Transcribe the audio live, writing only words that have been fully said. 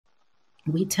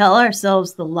We tell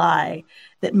ourselves the lie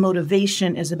that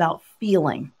motivation is about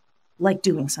feeling like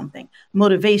doing something.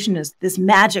 Motivation is this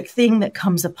magic thing that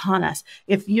comes upon us.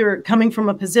 If you're coming from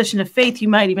a position of faith, you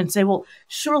might even say, well,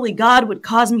 surely God would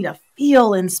cause me to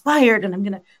feel inspired, and I'm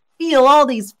going to feel all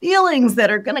these feelings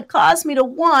that are going to cause me to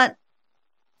want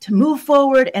to move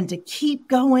forward and to keep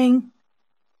going.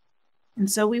 And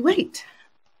so we wait,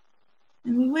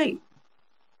 and we wait,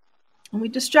 and we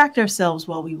distract ourselves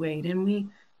while we wait, and we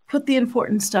put the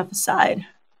important stuff aside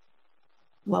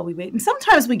while we wait. And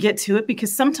sometimes we get to it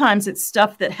because sometimes it's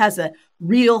stuff that has a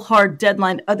real hard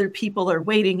deadline. Other people are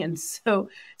waiting. And so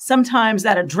sometimes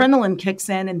that adrenaline kicks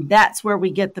in, and that's where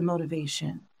we get the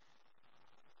motivation.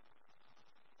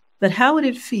 But how would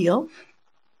it feel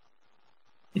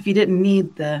if you didn't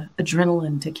need the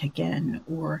adrenaline to kick in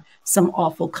or some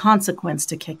awful consequence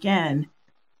to kick in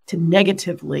to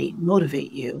negatively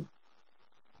motivate you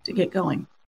to get going?